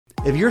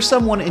If you're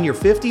someone in your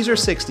 50s or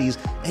 60s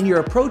and you're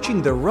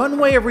approaching the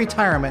runway of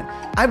retirement,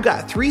 I've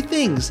got 3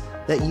 things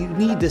that you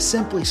need to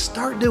simply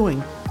start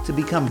doing to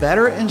become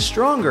better and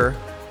stronger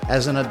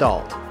as an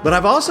adult. But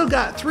I've also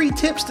got 3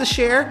 tips to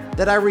share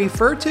that I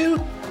refer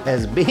to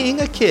as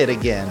being a kid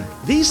again.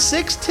 These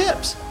 6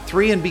 tips,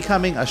 3 in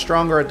becoming a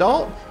stronger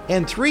adult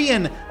and 3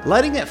 in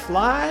letting it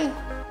fly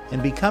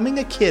and becoming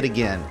a kid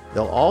again.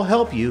 They'll all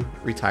help you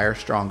retire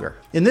stronger.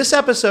 In this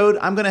episode,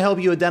 I'm going to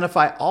help you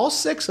identify all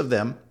 6 of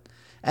them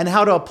and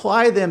how to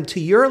apply them to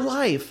your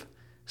life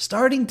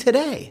starting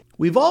today.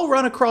 We've all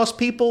run across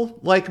people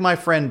like my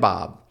friend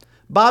Bob.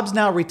 Bob's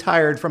now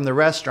retired from the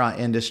restaurant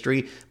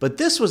industry, but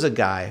this was a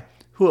guy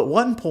who at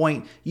one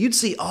point you'd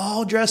see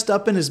all dressed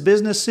up in his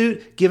business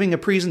suit giving a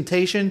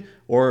presentation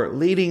or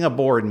leading a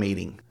board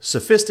meeting.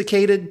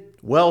 Sophisticated,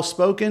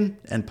 well-spoken,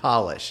 and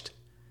polished.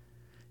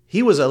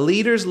 He was a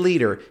leader's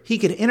leader. He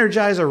could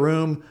energize a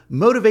room,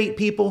 motivate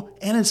people,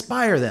 and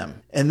inspire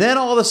them. And then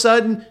all of a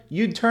sudden,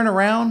 you'd turn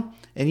around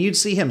and you'd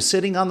see him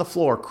sitting on the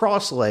floor,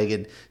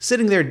 cross-legged,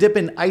 sitting there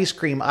dipping ice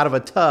cream out of a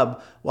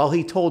tub while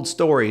he told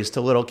stories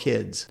to little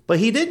kids. But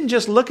he didn't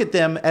just look at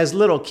them as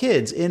little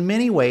kids. In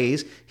many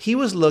ways, he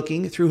was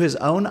looking through his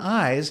own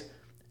eyes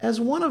as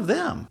one of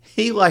them.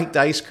 He liked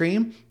ice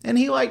cream, and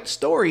he liked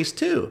stories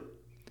too.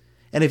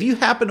 And if you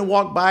happen to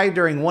walk by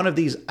during one of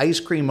these ice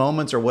cream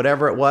moments or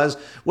whatever it was,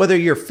 whether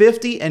you're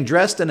 50 and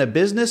dressed in a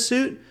business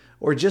suit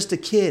or just a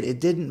kid,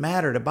 it didn't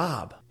matter to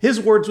Bob. His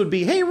words would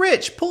be, "Hey,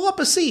 Rich, pull up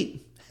a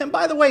seat. And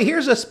by the way,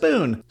 here's a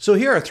spoon." So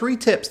here are 3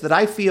 tips that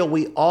I feel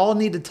we all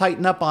need to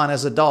tighten up on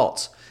as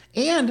adults,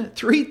 and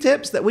 3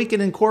 tips that we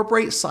can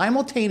incorporate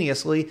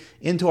simultaneously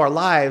into our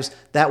lives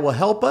that will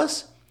help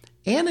us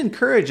and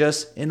encourage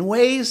us in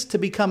ways to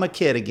become a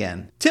kid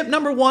again. Tip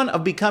number 1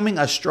 of becoming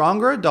a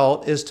stronger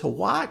adult is to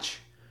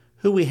watch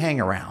who we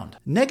hang around.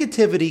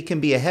 Negativity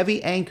can be a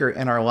heavy anchor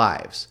in our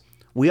lives.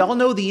 We all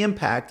know the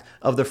impact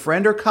of the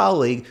friend or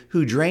colleague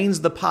who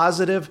drains the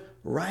positive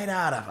right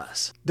out of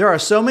us. There are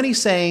so many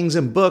sayings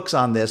and books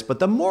on this, but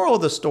the moral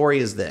of the story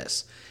is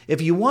this.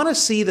 If you want to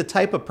see the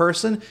type of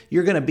person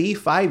you're going to be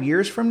 5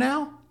 years from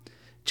now,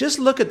 just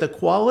look at the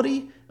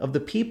quality of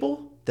the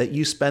people that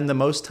you spend the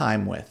most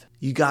time with.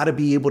 You got to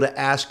be able to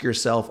ask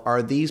yourself,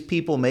 are these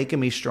people making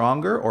me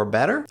stronger or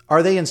better?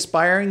 Are they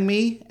inspiring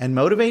me and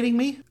motivating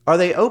me? Are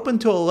they open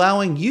to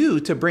allowing you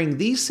to bring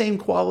these same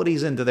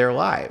qualities into their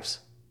lives?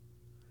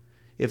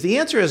 If the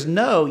answer is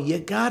no, you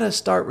gotta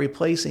start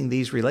replacing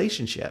these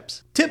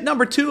relationships. Tip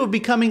number 2 of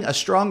becoming a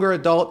stronger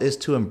adult is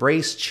to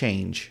embrace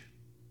change.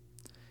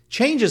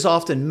 Change is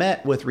often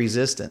met with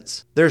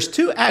resistance. There's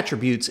 2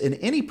 attributes in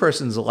any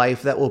person's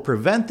life that will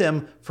prevent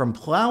them from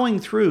plowing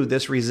through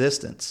this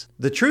resistance.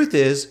 The truth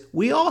is,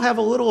 we all have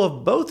a little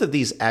of both of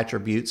these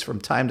attributes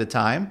from time to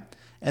time,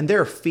 and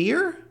they're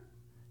fear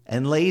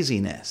and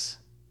laziness.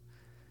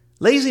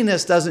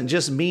 Laziness doesn't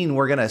just mean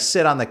we're going to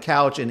sit on the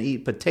couch and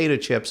eat potato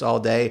chips all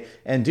day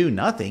and do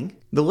nothing.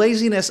 The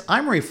laziness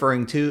I'm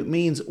referring to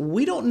means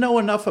we don't know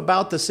enough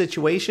about the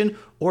situation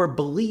or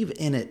believe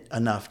in it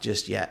enough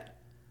just yet.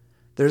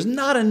 There's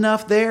not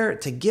enough there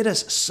to get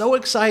us so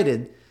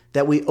excited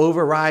that we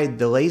override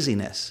the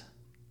laziness.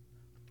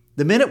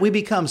 The minute we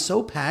become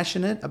so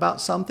passionate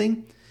about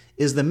something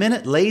is the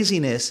minute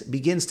laziness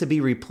begins to be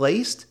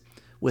replaced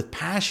with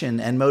passion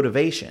and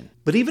motivation.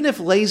 But even if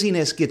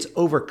laziness gets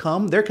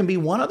overcome, there can be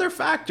one other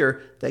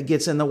factor that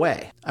gets in the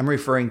way. I'm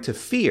referring to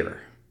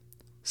fear.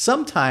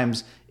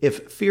 Sometimes,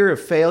 if fear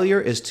of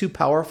failure is too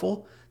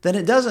powerful, then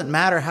it doesn't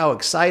matter how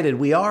excited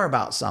we are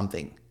about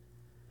something.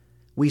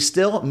 We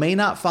still may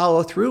not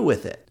follow through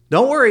with it.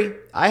 Don't worry,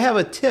 I have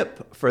a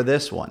tip for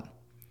this one.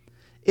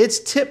 It's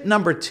tip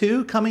number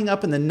 2 coming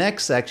up in the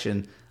next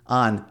section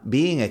on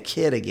being a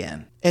kid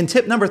again. And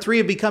tip number 3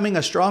 of becoming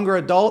a stronger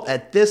adult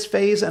at this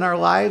phase in our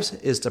lives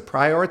is to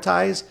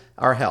prioritize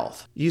our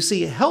health. You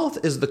see,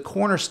 health is the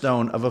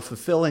cornerstone of a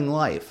fulfilling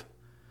life.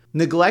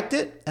 Neglect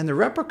it, and the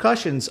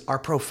repercussions are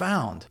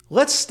profound.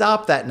 Let's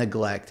stop that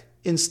neglect.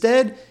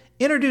 Instead,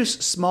 introduce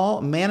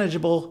small,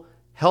 manageable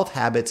health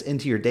habits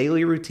into your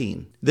daily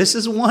routine. This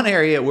is one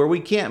area where we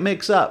can't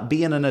mix up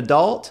being an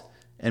adult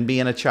and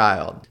being a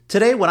child.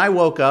 Today, when I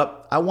woke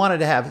up, I wanted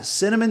to have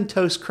Cinnamon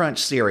Toast Crunch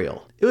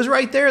cereal. It was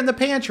right there in the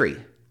pantry.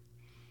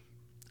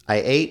 I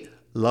ate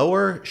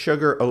lower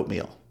sugar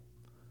oatmeal.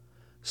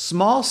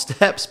 Small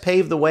steps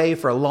pave the way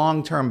for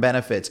long-term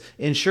benefits,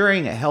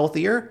 ensuring a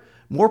healthier,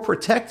 more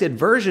protected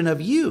version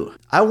of you.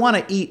 I want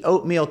to eat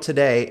oatmeal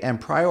today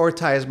and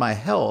prioritize my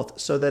health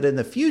so that in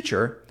the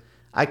future,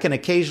 I can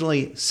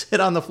occasionally sit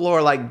on the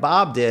floor like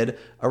Bob did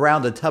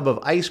around a tub of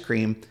ice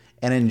cream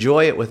and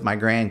enjoy it with my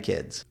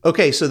grandkids.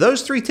 Okay, so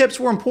those 3 tips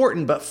were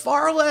important, but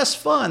far less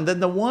fun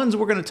than the ones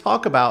we're going to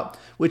talk about,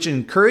 which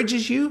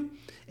encourages you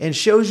and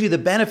shows you the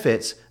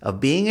benefits of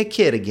being a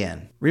kid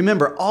again.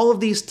 Remember, all of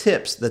these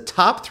tips, the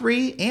top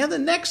 3 and the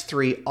next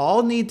 3,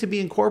 all need to be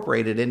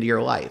incorporated into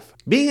your life.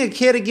 Being a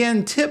kid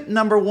again, tip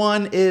number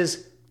 1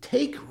 is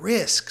take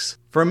risks.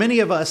 For many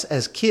of us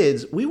as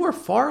kids, we were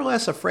far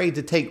less afraid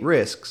to take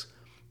risks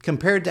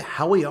compared to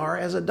how we are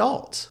as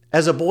adults.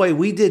 As a boy,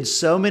 we did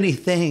so many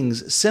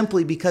things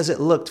simply because it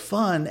looked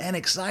fun and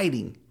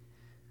exciting.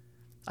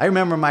 I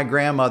remember my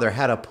grandmother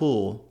had a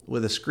pool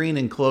with a screen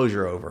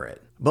enclosure over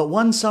it. But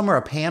one summer,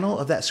 a panel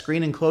of that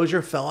screen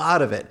enclosure fell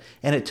out of it,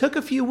 and it took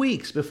a few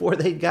weeks before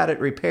they got it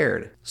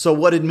repaired. So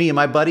what did me and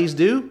my buddies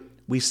do?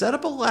 We set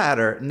up a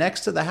ladder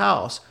next to the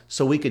house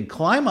so we could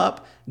climb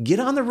up, get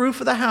on the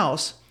roof of the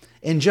house,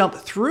 and jump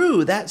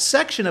through that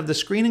section of the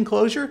screen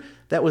enclosure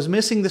that was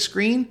missing the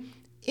screen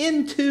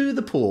into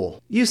the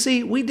pool. You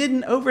see, we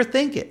didn't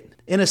overthink it.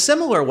 In a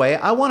similar way,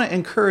 I want to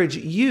encourage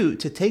you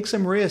to take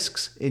some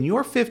risks in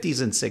your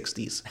 50s and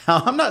 60s.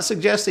 Now, I'm not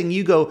suggesting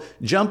you go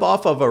jump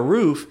off of a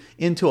roof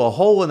into a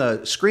hole in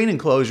a screen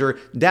enclosure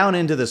down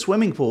into the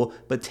swimming pool,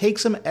 but take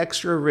some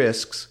extra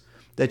risks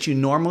that you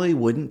normally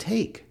wouldn't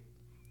take.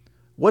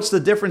 What's the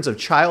difference of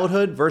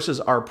childhood versus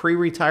our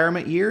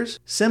pre-retirement years?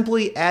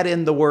 Simply add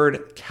in the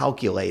word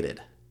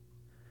calculated.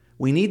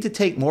 We need to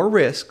take more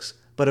risks,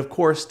 but of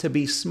course, to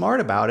be smart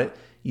about it,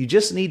 you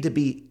just need to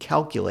be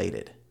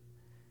calculated.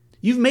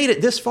 You've made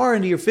it this far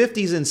into your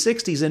 50s and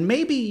 60s, and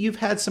maybe you've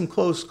had some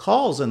close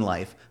calls in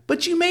life,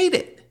 but you made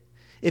it.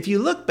 If you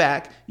look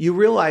back, you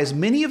realize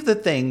many of the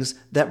things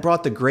that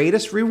brought the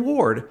greatest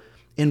reward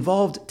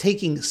involved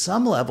taking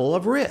some level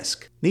of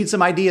risk. Need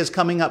some ideas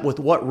coming up with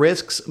what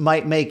risks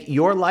might make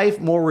your life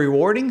more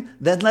rewarding?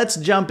 Then let's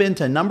jump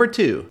into number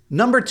 2.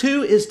 Number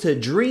 2 is to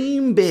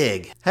dream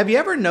big. Have you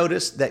ever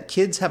noticed that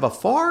kids have a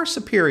far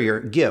superior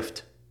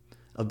gift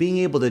of being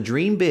able to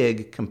dream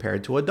big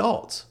compared to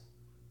adults?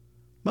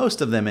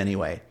 Most of them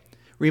anyway.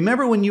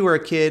 Remember when you were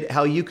a kid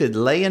how you could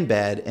lay in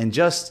bed and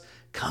just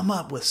come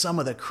up with some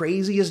of the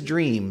craziest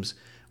dreams,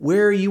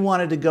 where you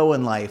wanted to go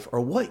in life or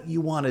what you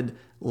wanted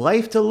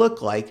life to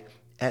look like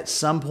at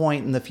some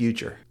point in the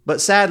future. But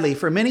sadly,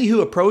 for many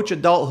who approach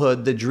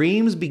adulthood, the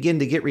dreams begin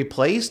to get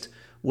replaced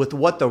with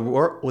what the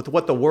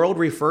world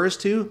refers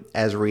to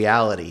as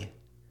reality.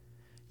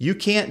 You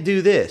can't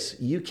do this.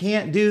 You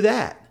can't do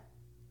that.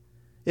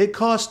 It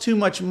costs too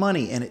much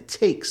money and it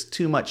takes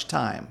too much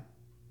time.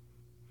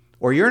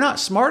 Or you're not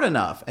smart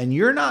enough and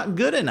you're not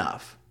good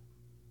enough.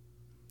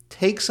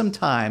 Take some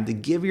time to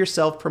give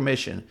yourself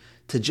permission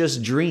to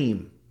just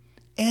dream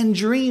and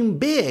dream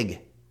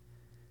big.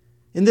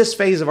 In this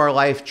phase of our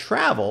life,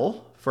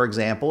 travel, for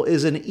example,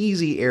 is an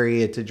easy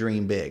area to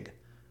dream big.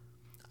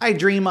 I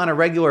dream on a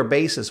regular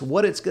basis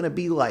what it's going to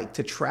be like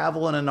to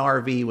travel in an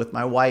RV with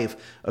my wife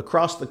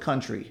across the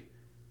country.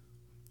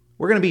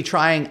 We're going to be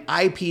trying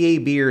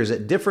IPA beers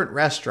at different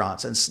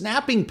restaurants and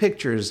snapping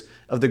pictures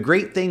of the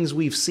great things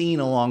we've seen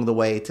along the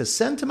way to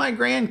send to my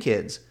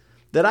grandkids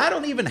that I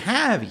don't even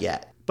have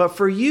yet. But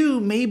for you,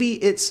 maybe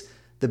it's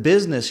the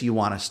business you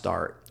want to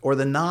start or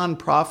the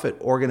nonprofit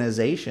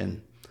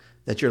organization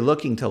that you're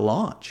looking to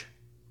launch.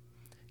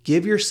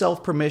 Give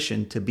yourself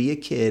permission to be a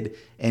kid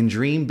and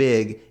dream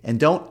big, and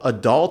don't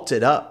adult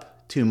it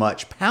up too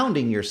much,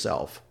 pounding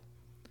yourself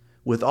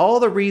with all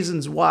the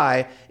reasons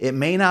why it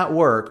may not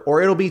work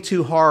or it'll be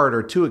too hard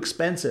or too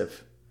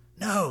expensive.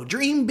 No,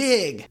 dream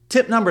big.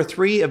 Tip number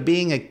 3 of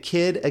being a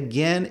kid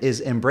again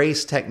is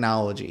embrace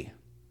technology.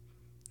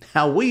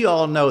 Now, we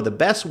all know the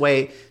best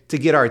way to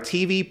get our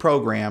TV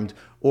programmed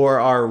or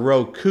our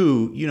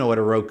Roku, you know what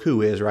a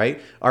Roku is,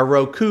 right? Our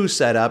Roku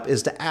setup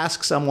is to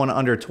ask someone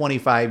under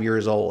 25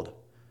 years old.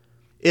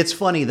 It's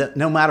funny that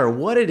no matter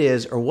what it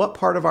is or what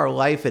part of our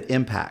life it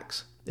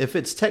impacts, if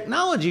it's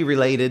technology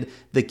related,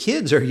 the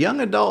kids or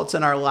young adults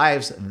in our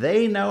lives,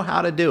 they know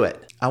how to do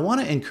it. I want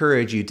to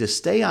encourage you to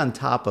stay on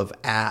top of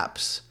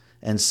apps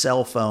and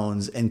cell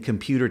phones and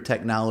computer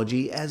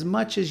technology as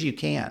much as you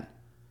can.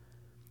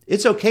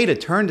 It's okay to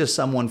turn to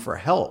someone for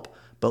help,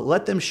 but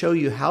let them show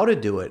you how to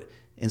do it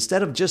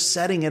instead of just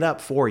setting it up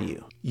for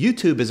you.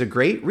 YouTube is a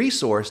great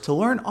resource to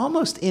learn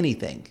almost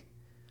anything.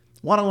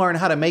 Want to learn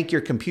how to make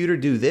your computer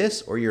do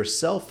this or your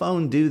cell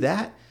phone do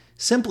that?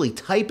 Simply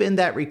type in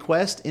that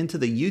request into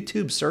the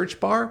YouTube search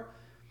bar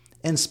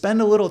and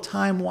spend a little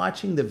time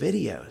watching the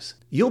videos.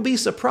 You'll be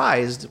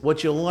surprised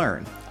what you'll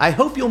learn. I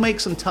hope you'll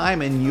make some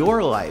time in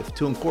your life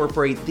to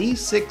incorporate these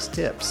 6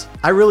 tips.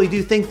 I really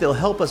do think they'll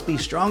help us be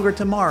stronger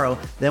tomorrow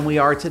than we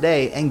are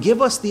today and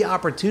give us the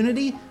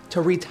opportunity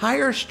to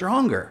retire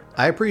stronger.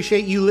 I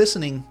appreciate you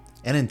listening,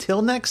 and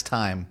until next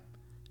time,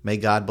 may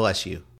God bless you.